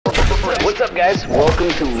What's up, guys? Welcome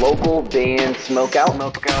to local band Smokeout.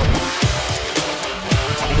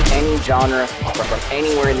 Any genre from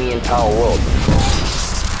anywhere in the entire world.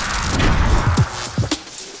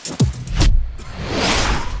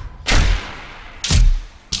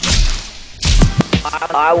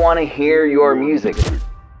 I want to hear your music.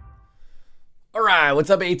 All right, what's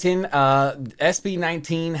up, 18?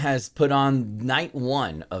 SB19 has put on night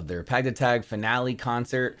 1 of their PAGTATAG finale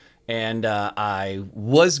concert, and I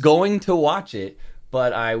was going to watch it,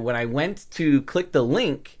 but when I went to click the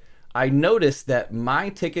link, I noticed that my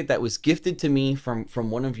ticket that was gifted to me from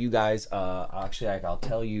one of you guys, actually, I'll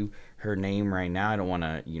tell you her name right now. I don't want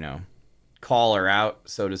to, call her out,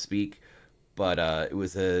 so to speak, but it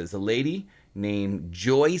was a lady named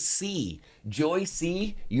Joy C. Joy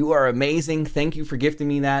C, you are amazing. Thank you for gifting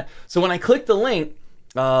me that. So when I clicked the link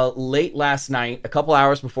late last night, a couple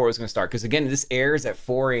hours before it was going to start, because again, this airs at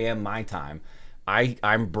 4 a.m. my time,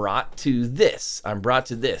 I'm brought to this.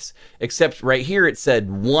 Except right here it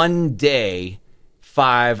said 1 day,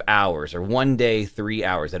 5 hours, or 1 day, 3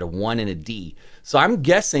 hours, at a 1 and a D. So I'm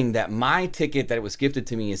guessing that my ticket that was gifted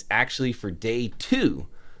to me is actually for day 2.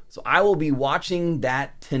 So I will be watching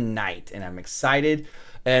that tonight, and I'm excited.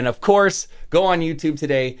 And of course, go on YouTube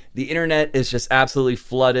today. The internet is just absolutely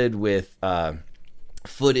flooded with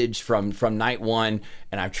footage from night 1,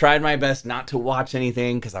 and I've tried my best not to watch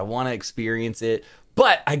anything because I want to experience it,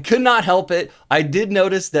 but I could not help it. I did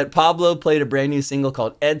notice that Pablo played a brand new single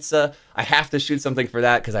called Edsa. I have to shoot something for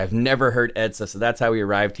that because I've never heard Edsa, so that's how we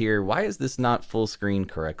arrived here. Why is this not full screen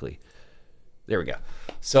correctly? There we go.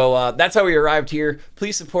 So that's how we arrived here.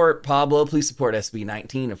 Please support Pablo. Please support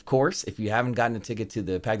SB19, of course. If you haven't gotten a ticket to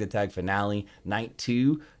the PAGTATAG finale, night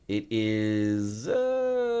 2, it is,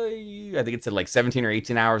 I think it's at like 17 or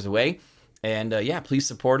 18 hours away. And yeah, please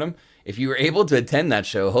support them. If you were able to attend that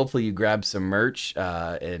show, hopefully you grab some merch,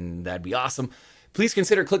 and that'd be awesome. Please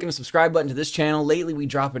consider clicking the subscribe button to this channel. Lately, we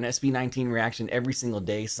drop an SB19 reaction every single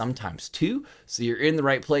day, sometimes 2. So you're in the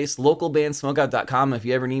right place. Localbandsmokeout.com. If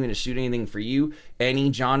you ever need me to shoot anything for you,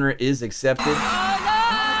 any genre is accepted.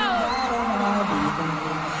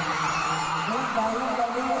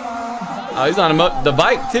 Oh, he's on the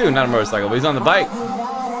bike too, not a motorcycle, but he's on the bike.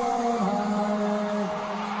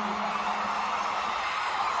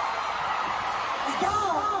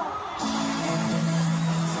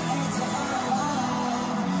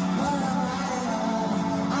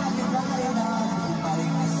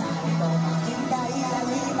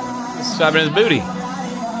 Slapping his booty.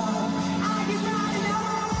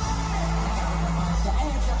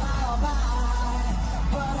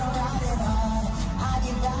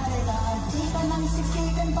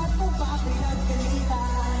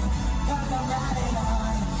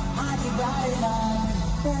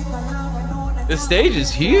 This stage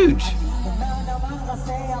is huge.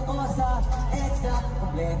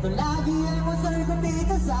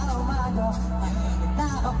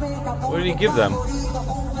 What did he give them?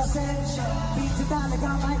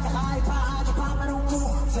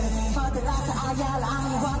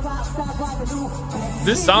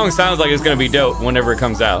 This song sounds like it's gonna be dope whenever it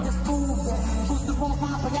comes out.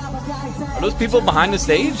 Are those people behind the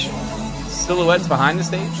stage? Silhouettes behind the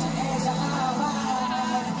stage?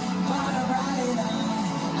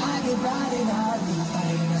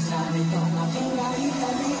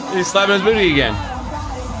 He's slapping his booty again.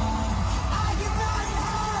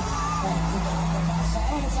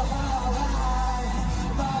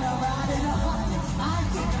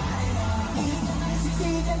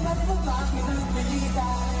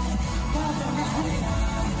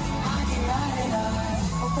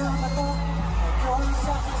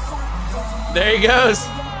 There he goes.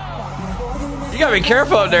 You gotta be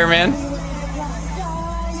careful up there, man.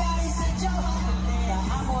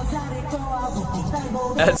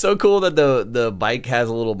 That's so cool that the bike has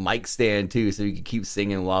a little mic stand too, so you can keep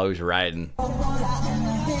singing while he's riding.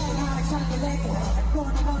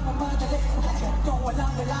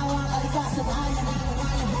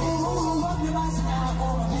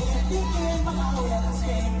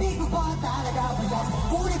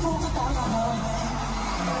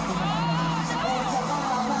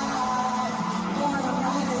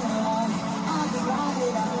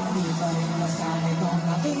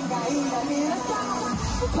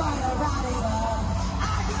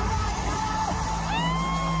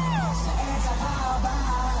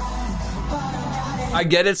 I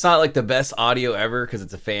get it's not like the best audio ever because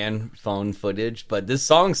it's a fan phone footage, but this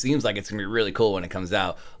song seems like it's gonna be really cool when it comes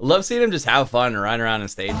out. Love seeing him just have fun and run around on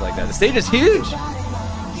stage like that. The stage is huge.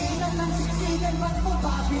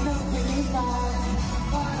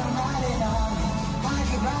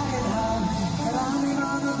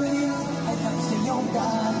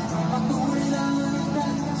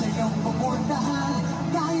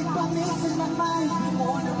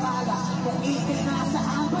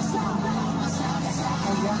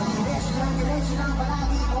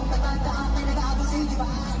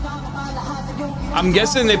 I'm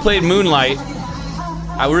guessing they played Moonlight.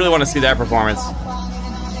 I really want to see that performance.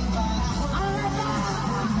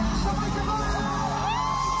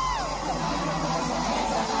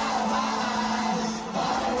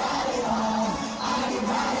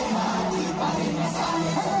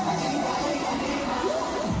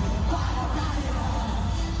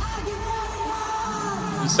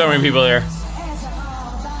 There's so many people there.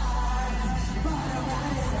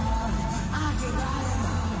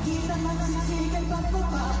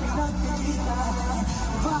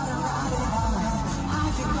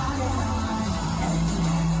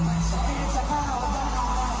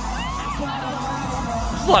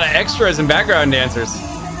 There's a lot of extras and background dancers.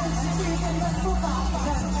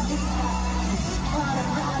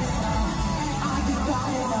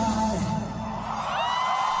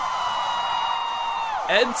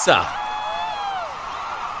 Edsa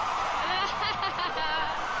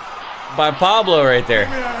by Pablo right there.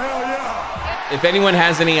 If anyone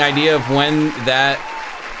has any idea of when that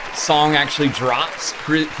song actually drops,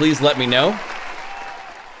 please let me know.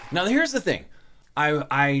 Now here's the thing.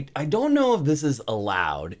 I don't know if this is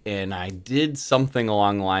allowed, and I did something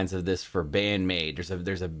along the lines of this for Bandmade.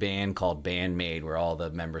 There's a band called Bandmade where all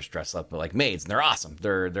the members dress up like maids, and they're awesome.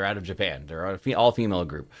 They're out of Japan. They're an all female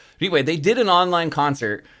group. But anyway, they did an online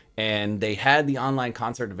concert, and they had the online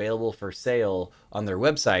concert available for sale on their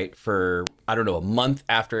website for, I don't know, a month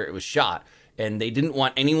after it was shot, and they didn't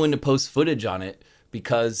want anyone to post footage on it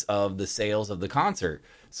because of the sales of the concert.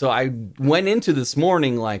 So I went into this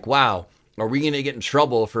morning like, wow, are we going to get in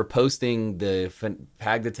trouble for posting the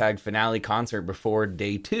PAGTATAG finale concert before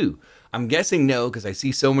day 2? I'm guessing no, because I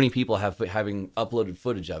see so many people having uploaded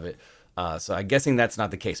footage of it. So I'm guessing that's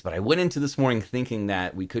not the case. But I went into this morning thinking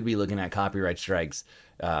that we could be looking at copyright strikes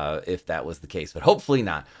if that was the case, but hopefully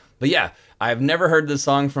not. But yeah, I've never heard this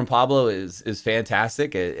song from Pablo. Is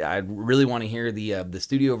fantastic. I really want to hear the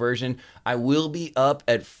studio version. I will be up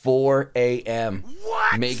at 4 a.m.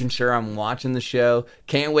 making sure I'm watching the show.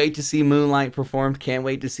 Can't wait to see Moonlight performed. Can't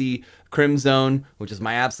wait to see Crimzone, which is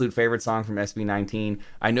my absolute favorite song from SB19.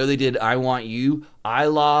 I know they did I Want You, I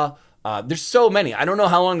Law. There's so many. I don't know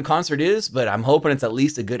how long the concert is, but I'm hoping it's at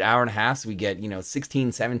least a good hour and a half so we get,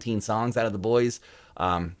 16, 17 songs out of the boys.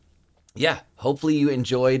 Yeah, hopefully you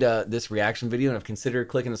enjoyed this reaction video and have considered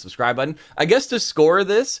clicking the subscribe button. I guess to score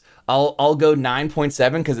this, I'll go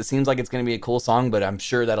 9.7 because it seems like it's going to be a cool song, but I'm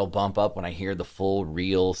sure that'll bump up when I hear the full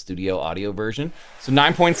real studio audio version. So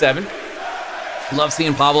 9.7. Love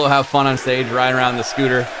seeing Pablo have fun on stage, riding around the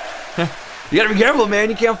scooter. You gotta be careful, man.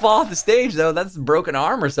 You can't fall off the stage, though. That's a broken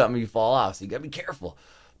arm or something if you fall off, so you gotta be careful.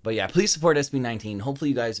 But yeah, please support SB19. Hopefully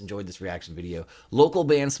you guys enjoyed this reaction video. Local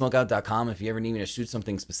band Smokeout.com. If you ever need me to shoot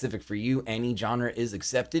something specific for you, any genre is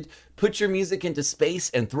accepted. Put your music into space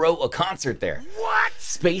and throw a concert there. What?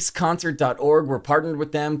 Spaceconcert.org. We're partnered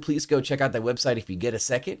with them. Please go check out that website if you get a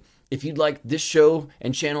second. If you'd like this show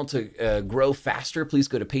and channel to grow faster, please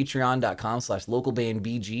go to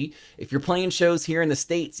patreon.com/localbandbg. If you're playing shows here in the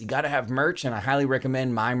States, you got to have merch, and I highly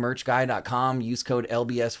recommend mymerchguy.com. Use code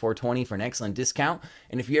LBS420 for an excellent discount.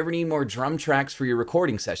 And if you ever need more drum tracks for your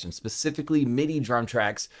recording session, specifically MIDI drum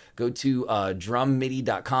tracks, go to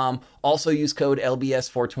drummidi.com. Also use code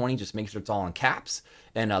LBS420. Just make sure it's all in caps,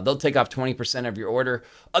 and they'll take off 20% of your order.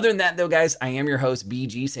 Other than that, though, guys, I am your host,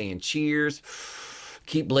 BG, saying cheers.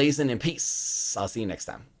 Keep blazing and peace. I'll see you next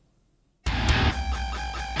time.